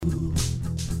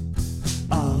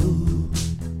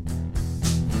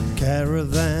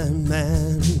Caravan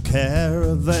man,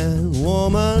 caravan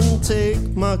woman, take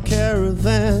my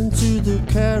caravan to the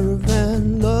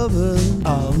caravan lover.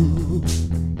 Oh,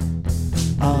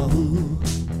 oh.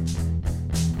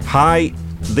 Hi,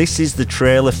 this is the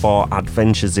trailer for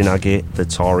Adventures in Aggie, the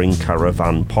Touring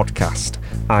Caravan podcast.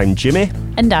 I'm Jimmy.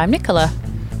 And I'm Nicola.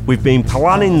 We've been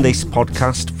planning this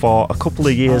podcast for a couple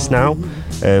of years now,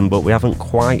 but we haven't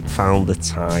quite found the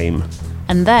time.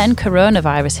 And then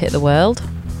coronavirus hit the world.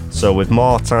 So with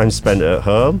more time spent at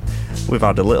home, we've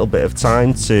had a little bit of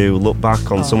time to look back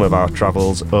on some of our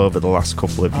travels over the last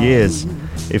couple of years.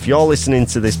 If you're listening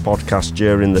to this podcast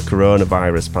during the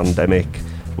coronavirus pandemic,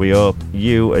 we hope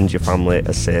you and your family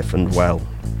are safe and well.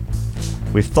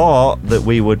 We thought that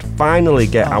we would finally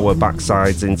get our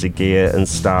backsides into gear and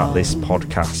start this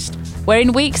podcast. We're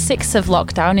in week 6 of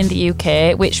lockdown in the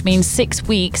UK, which means 6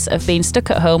 weeks of being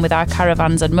stuck at home with our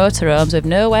caravans and motorhomes with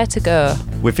nowhere to go.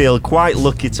 We feel quite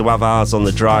lucky to have ours on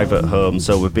the drive at home,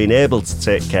 so we've been able to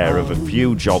take care of a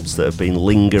few jobs that have been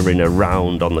lingering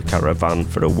around on the caravan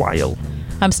for a while.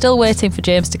 I'm still waiting for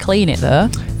James to clean it though.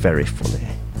 Very funny.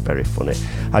 Very funny.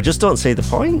 I just don't see the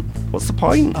point. What's the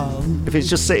point? If it's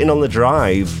just sitting on the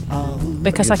drive.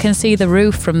 Because I can see the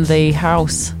roof from the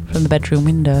house, from the bedroom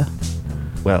window.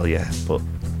 Well, yeah, but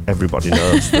everybody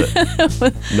knows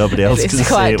that nobody else can see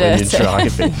quite it when you're dirty.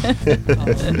 driving.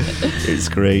 It's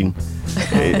green.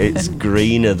 It's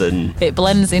greener than... It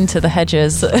blends into the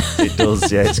hedges. It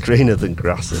does, yeah. It's greener than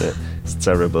grass in it. It's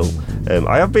terrible.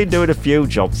 I have been doing a few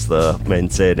jobs, though,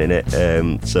 maintaining it.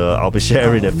 So I'll be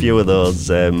sharing a few of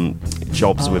those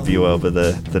jobs with you over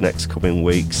the next coming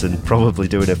weeks and probably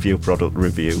doing a few product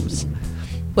reviews.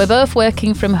 We're both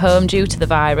working from home due to the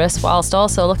virus, whilst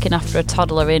also looking after a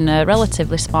toddler in a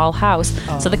relatively small house.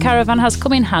 So the caravan has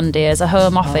come in handy as a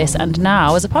home office and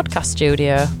now as a podcast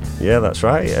studio. Yeah, that's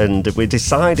right. And we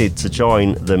decided to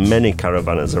join the many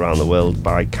caravanners around the world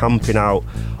by camping out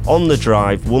on the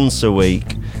drive once a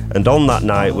week. And on that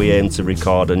night, we aim to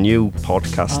record a new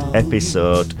podcast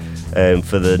episode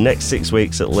for the next 6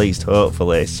 weeks at least,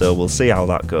 hopefully. So we'll see how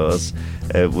that goes.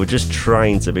 We're just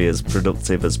trying to be as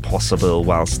productive as possible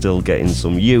while still getting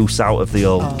some use out of the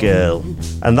old girl.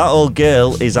 And that old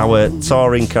girl is our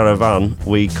touring caravan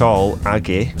we call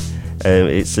Aggie.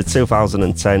 It's a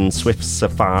 2010 Swift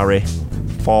Safari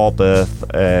 4-berth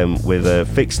with a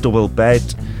fixed double bed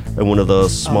and one of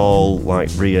those small like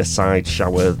rear side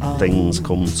shower things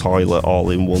come toilet all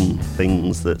in one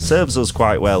things that serves us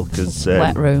quite well because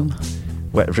Wet room.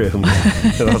 Wet room.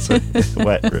 That's a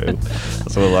wet room.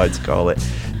 That's what I like to call it.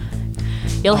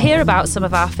 You'll hear about some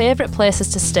of our favourite places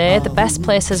to stay, the best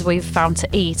places we've found to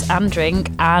eat and drink,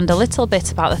 and a little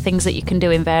bit about the things that you can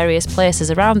do in various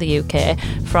places around the UK,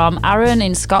 from Arran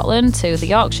in Scotland to the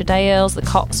Yorkshire Dales, the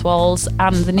Cotswolds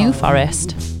and the New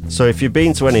Forest. So if you've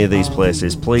been to any of these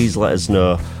places, please let us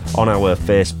know on our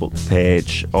Facebook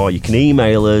page, or you can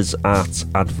email us at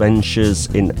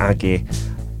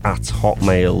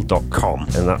adventuresinaggie@hotmail.com,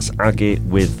 and that's Aggie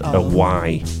with a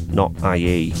Y, not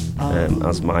IE,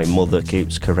 as my mother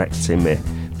keeps correcting me,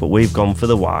 but we've gone for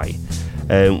the Y.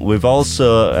 We've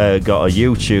also got a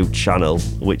YouTube channel,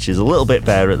 which is a little bit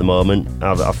bare at the moment.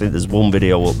 I think there's one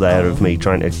video up there of me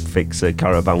trying to fix a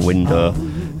caravan window,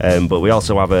 but we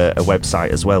also have a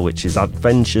website as well, which is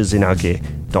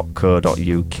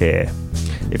adventuresinaggie.co.uk.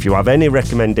 If you have any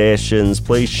recommendations,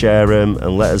 please share them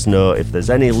and let us know if there's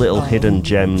any little hidden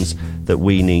gems that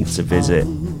we need to visit.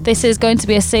 This is going to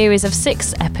be a series of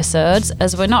 6 episodes,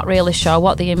 as we're not really sure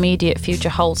what the immediate future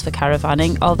holds for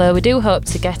caravanning, although we do hope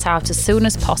to get out as soon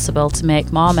as possible to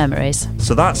make more memories.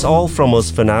 So that's all from us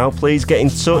for now. Please get in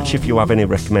touch if you have any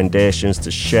recommendations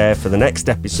to share for the next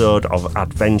episode of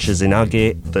Adventures in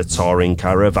Aggie, the Touring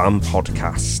Caravan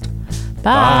podcast.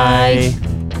 Bye.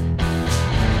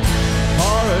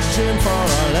 Origin for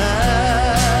a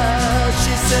laugh.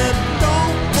 She said,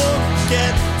 don't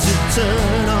forget to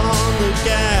turn on the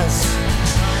gas.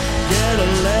 Get a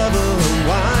level and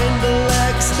wind the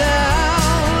legs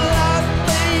down. Life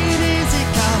ain't easy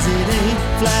 'cause it ain't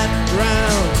flat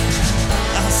ground.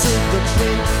 I said the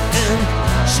pink and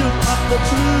she'll pop the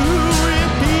blue.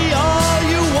 It'll be all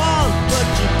you want, but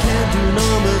you can't do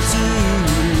number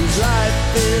 2.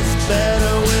 Life is better